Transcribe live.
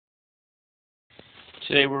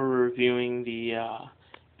Today we're reviewing the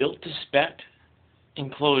Built-To-Spec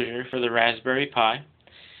enclosure for the Raspberry Pi.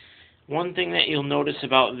 One thing that you'll notice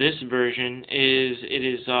about this version is it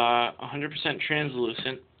is 100%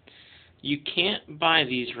 translucent. You can't buy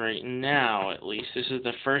these right now, at least. This is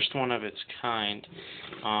the first one of its kind.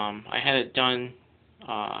 I had it done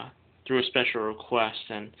through a special request,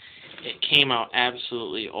 and it came out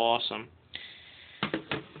absolutely awesome.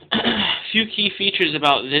 A few key features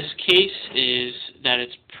about this case is that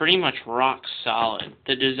it's pretty much rock solid.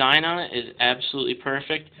 The design on it is absolutely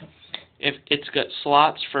perfect. It's got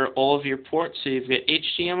slots for all of your ports, so you've got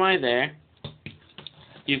HDMI there.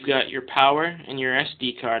 You've got your power and your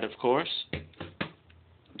SD card, of course.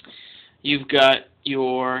 You've got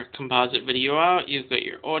your composite video out, you've got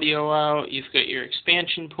your audio out, you've got your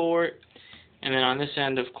expansion port, and then on this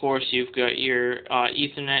end, of course, you've got your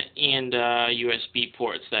Ethernet and USB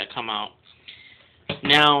ports that come out.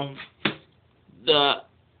 Now, the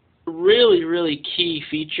really key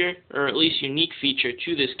feature, or at least unique feature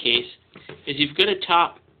to this case, is you've got a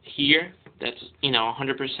top here that's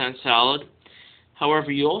 100% solid.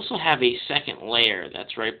 However, you also have a second layer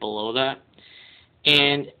that's right below that.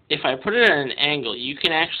 And if I put it at an angle, you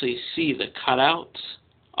can actually see the cutouts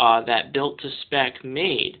that Built-To-Spec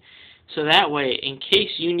made. So that way, in case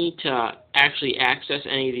you need to actually access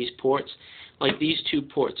any of these ports, like these two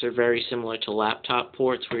ports are very similar to laptop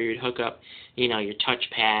ports where you'd hook up, your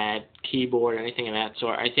touchpad, keyboard, anything of that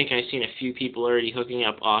sort. I think I've seen a few people already hooking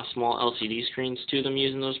up small LCD screens to them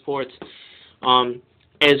using those ports,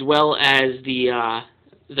 as well as the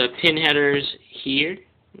pin headers here.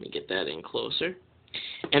 Let me get that in closer.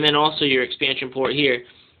 And then also your expansion port here.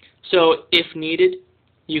 So if needed,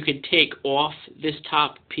 you could take off this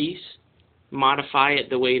top piece, modify it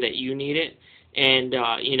the way that you need it, and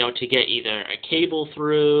to get either a cable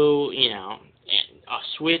through, a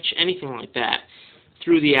switch, anything like that,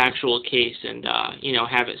 through the actual case, and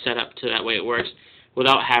have it set up to that way it works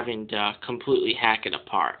without having to completely hack it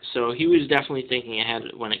apart. So he was definitely thinking ahead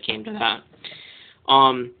when it came to that.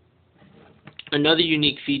 Another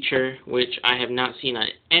unique feature, which I have not seen on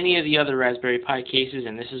any of the other Raspberry Pi cases,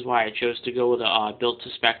 and this is why I chose to go with a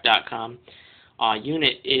Built-To-Spec.com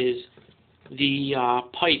unit, is the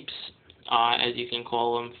pipes, as you can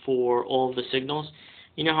call them, for all of the signals.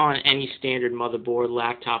 You know how on any standard motherboard,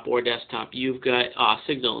 laptop, or desktop, you've got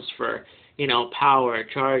signals for, power,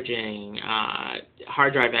 charging,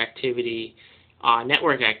 hard drive activity,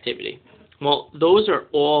 network activity. Well, those are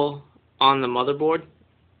all on the motherboard,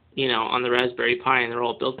 on the Raspberry Pi, and they're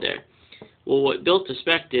all built there. Well, what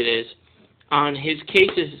Built-To-Spec did is, on his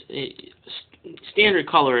cases, standard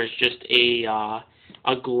color is just a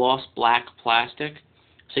gloss black plastic,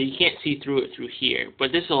 so you can't see through it through here.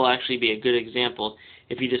 But this will actually be a good example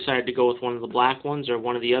if you decide to go with one of the black ones or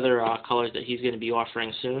one of the other colors that he's going to be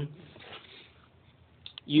offering soon.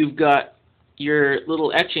 You've got your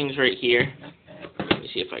little etchings right here. Let me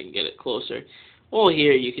see if I can get it closer. Well,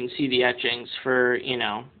 here you can see the etchings for,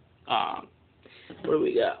 what do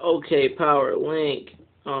we got? OK, power, link,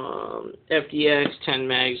 FDX, 10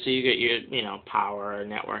 megs, so you get your, power,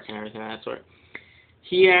 network, and everything of that sort.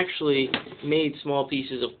 He actually made small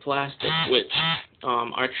pieces of plastic which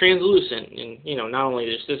are translucent, and not only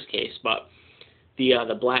just this case, but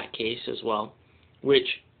the black case as well,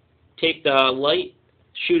 which take the light,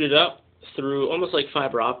 shoot it up through almost like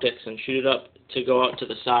fiber optics, and shoot it up to go out to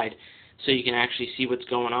the side, so you can actually see what's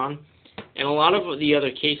going on. And a lot of the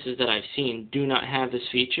other cases that I've seen do not have this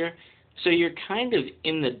feature, so you're kind of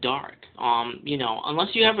in the dark.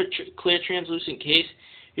 Unless you have a clear translucent case,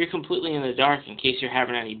 you're completely in the dark in case you're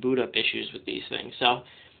having any boot up issues with these things. So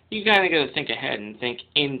you kind of got to think ahead and think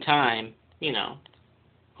in time,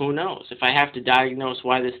 who knows? If I have to diagnose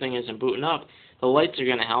why this thing isn't booting up, the lights are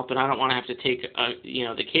going to help, and I don't want to have to take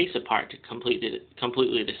the case apart to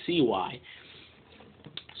completely to see why.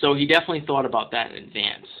 So he definitely thought about that in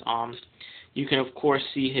advance. You can of course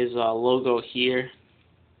see his logo here.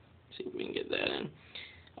 Let's see if we can get that in.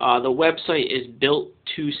 The website is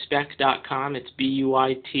Built-To-Spec.com. It's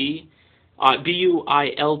B-U-I-L-T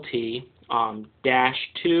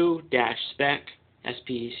 -2-spec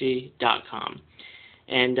SPEC.com,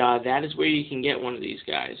 and that is where you can get one of these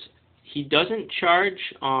guys. He doesn't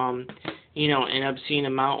charge an obscene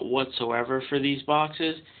amount whatsoever for these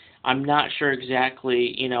boxes. I'm not sure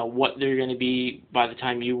exactly what they're going to be by the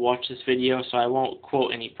time you watch this video, so I won't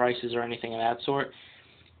quote any prices or anything of that sort.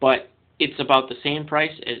 But it's about the same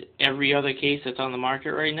price as every other case that's on the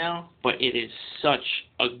market right now, but it is such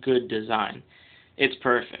a good design. It's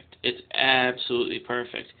perfect. It's absolutely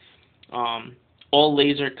perfect. All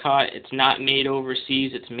laser cut. It's not made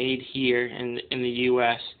overseas. It's made here in the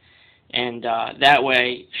U.S. and that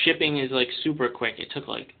way shipping is like super quick. It took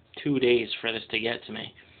like 2 days for this to get to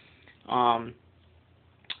me.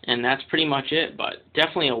 And that's pretty much it, but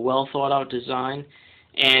definitely a well thought out design.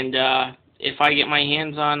 And if I get my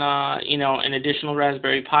hands on you know, an additional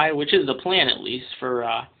Raspberry Pi, which is the plan at least for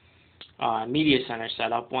media center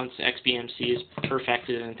setup, once XBMC is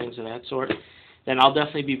perfected and things of that sort, then I'll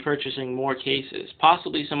definitely be purchasing more cases,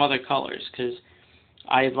 possibly some other colors, because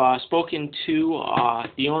I've spoken to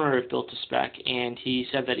the owner of Built-To-Spec, and he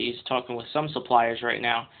said that he's talking with some suppliers right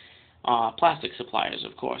now, plastic suppliers,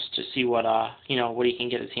 of course, to see what you know, what he can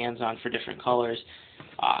get his hands on for different colors,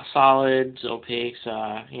 solids,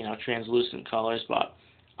 opaques, you know, translucent colors. But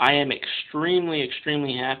I am extremely,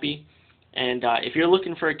 extremely happy. And if you're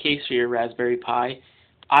looking for a case for your Raspberry Pi,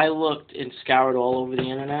 I looked and scoured all over the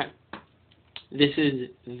internet. This is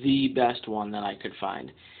the best one that I could find.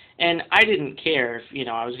 And I didn't care if, you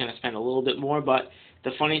know, I was going to spend a little bit more, but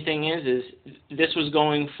the funny thing is this was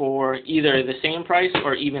going for either the same price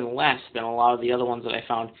or even less than a lot of the other ones that I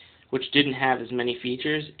found, which didn't have as many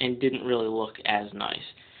features and didn't really look as nice.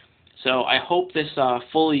 So I hope this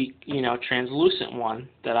fully, you know, translucent one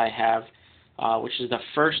that I have, which is the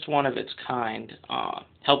first one of its kind,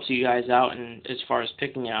 helps you guys out in, as far as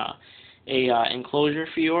picking a enclosure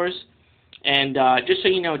for yours. And just so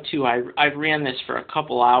you know, too, I ran this for a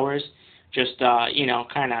couple hours, just you know,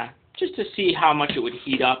 kind of just to see how much it would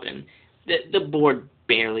heat up, and the board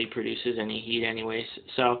barely produces any heat anyways.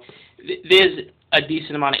 So there's a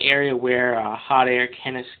decent amount of area where hot air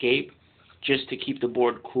can escape, just to keep the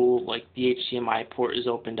board cool. Like the HDMI port is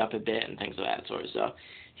opened up a bit and things of that sort. So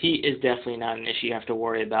heat is definitely not an issue you have to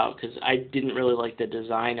worry about, because I didn't really like the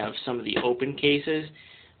design of some of the open cases.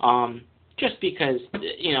 Just because,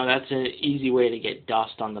 you know, that's an easy way to get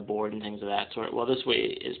dust on the board and things of that sort. Well, this way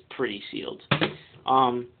is pretty sealed.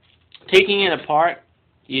 Taking it apart,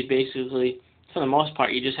 you basically, for the most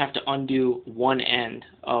part, you just have to undo one end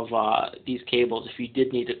of these cables. If you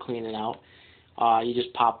did need to clean it out, you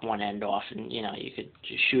just pop one end off, and, you know, you could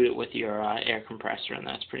just shoot it with your air compressor, and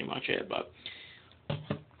that's pretty much it. But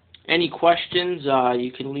any questions,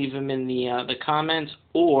 you can leave them in the comments,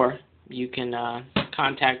 or you can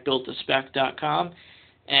contact built-to-spec.com,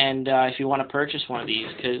 and if you want to purchase one of these,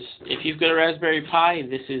 because if you've got a Raspberry Pi,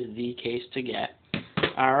 this is the case to get.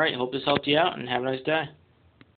 Alright, hope this helped you out, and have a nice day.